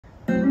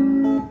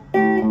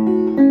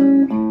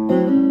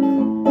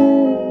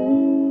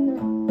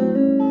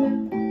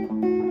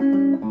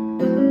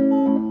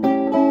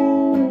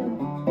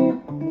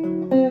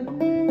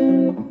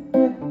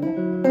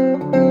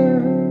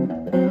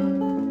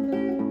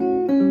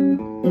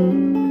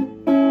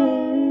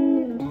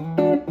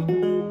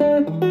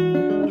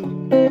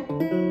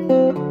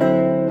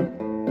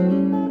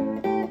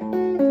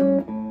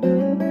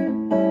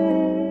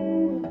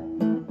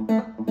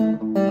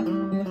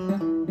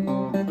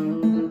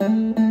Alright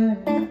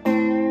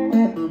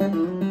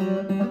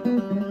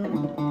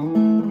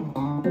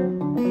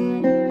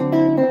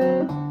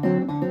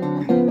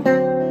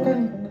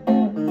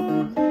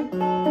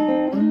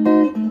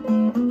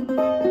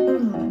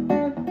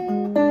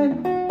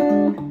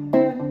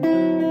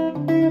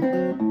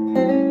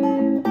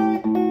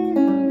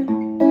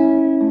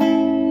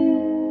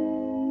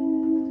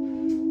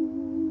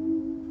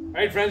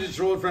friends, it's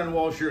your old friend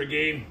Walsh here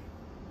again.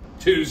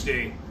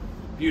 Tuesday,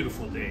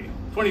 beautiful day.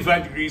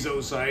 25 degrees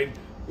outside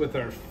with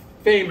our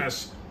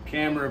famous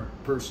camera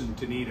person,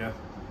 Tanita.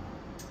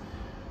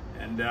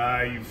 And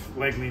you've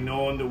likely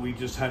known that we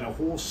just had a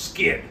whole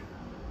skid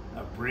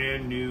of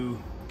brand new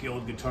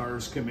Guild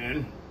guitars come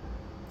in.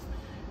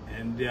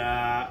 And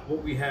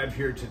what we have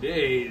here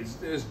today is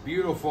this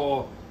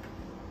beautiful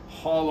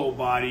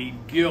Hollowbody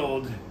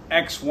Guild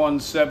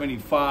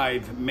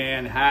X-175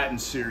 Manhattan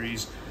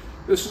series.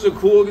 This is a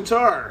cool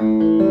guitar.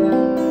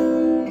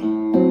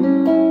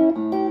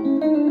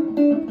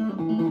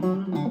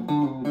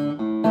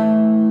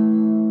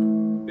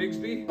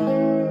 Bigsby.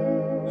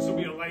 This will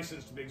be a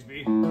licensed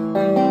Bigsby.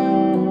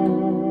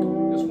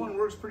 This one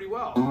works pretty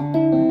well.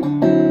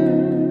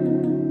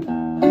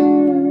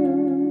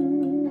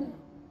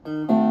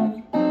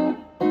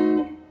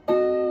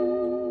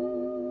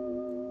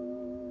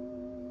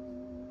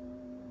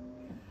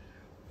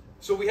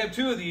 So we have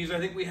two of these. I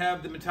think we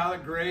have the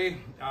metallic gray.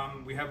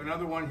 We have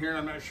another one here, and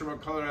I'm not sure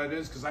what color that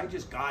is because I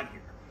just got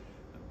here.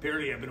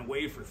 Apparently, I've been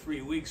away for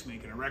 3 weeks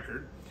making a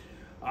record.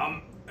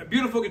 A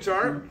beautiful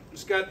guitar.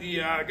 It's got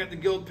the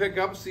Guild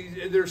pickups.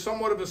 They're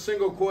somewhat of a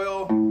single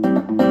coil,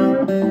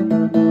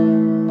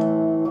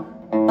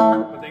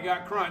 but they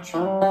got crunch.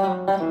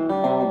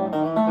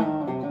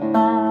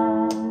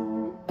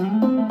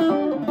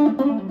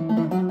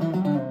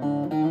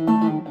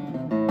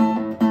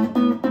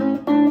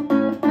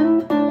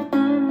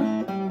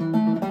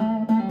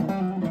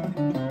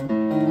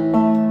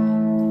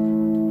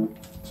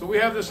 We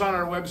have this on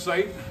our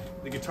website,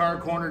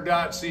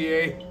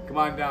 theguitarcorner.ca. Come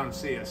on down and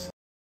see us.